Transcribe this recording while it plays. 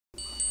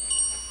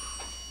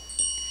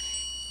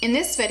In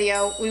this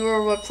video, we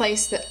will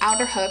replace the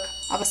outer hook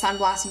of a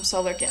Sunblossom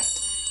Solar Gift.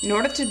 In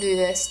order to do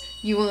this,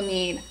 you will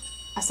need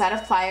a set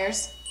of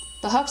pliers,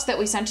 the hooks that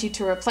we sent you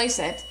to replace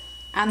it,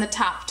 and the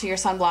top to your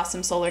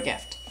Sunblossom Solar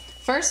Gift.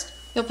 First,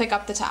 you'll pick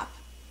up the top,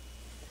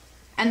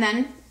 and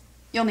then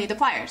you'll need the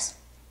pliers.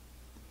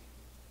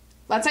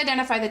 Let's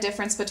identify the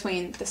difference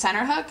between the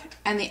center hook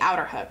and the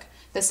outer hook.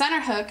 The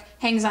center hook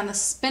hangs on the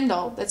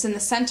spindle that's in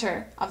the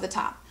center of the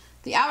top.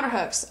 The outer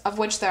hooks, of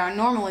which there are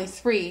normally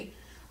 3,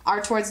 are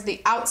towards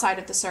the outside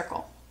of the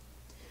circle.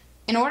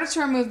 In order to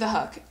remove the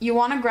hook, you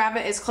want to grab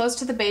it as close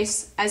to the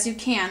base as you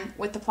can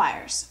with the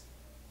pliers.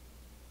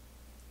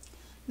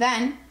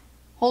 Then,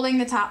 holding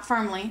the top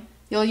firmly,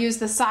 you'll use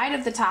the side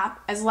of the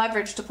top as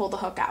leverage to pull the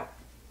hook out,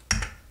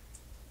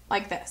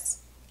 like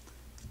this.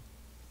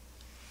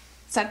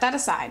 Set that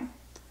aside.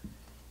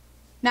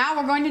 Now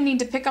we're going to need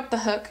to pick up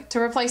the hook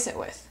to replace it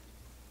with.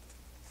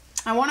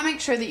 I want to make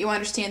sure that you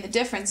understand the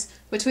difference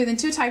between the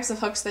 2 types of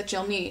hooks that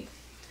you'll need.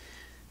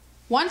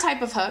 One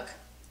type of hook,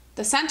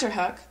 the center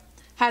hook,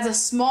 has a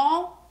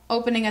small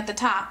opening at the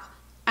top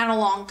and a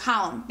long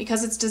column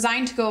because it's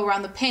designed to go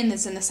around the pin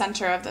that's in the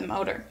center of the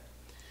motor.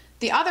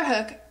 The other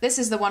hook, this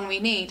is the one we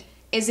need,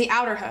 is the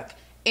outer hook.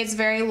 It's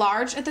very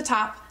large at the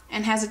top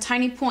and has a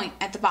tiny point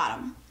at the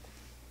bottom.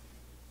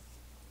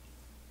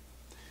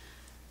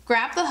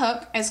 Grab the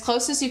hook as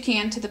close as you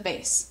can to the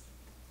base.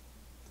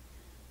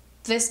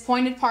 This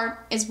pointed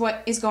part is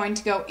what is going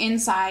to go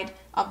inside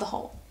of the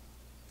hole.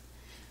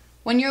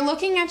 When you're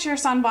looking at your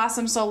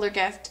Sunblossom Solar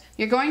Gift,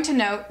 you're going to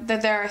note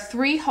that there are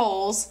 3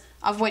 holes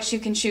of which you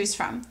can choose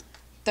from.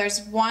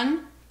 There's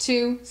 1,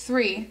 2,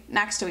 3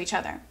 next to each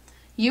other.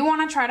 You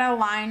want to try to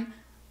align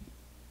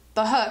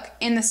the hook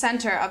in the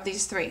center of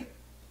these 3.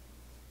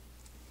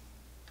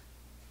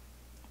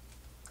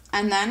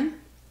 And then,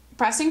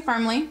 pressing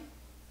firmly,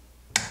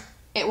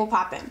 it will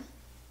pop in.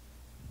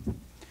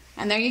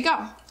 And there you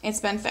go. It's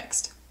been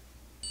fixed.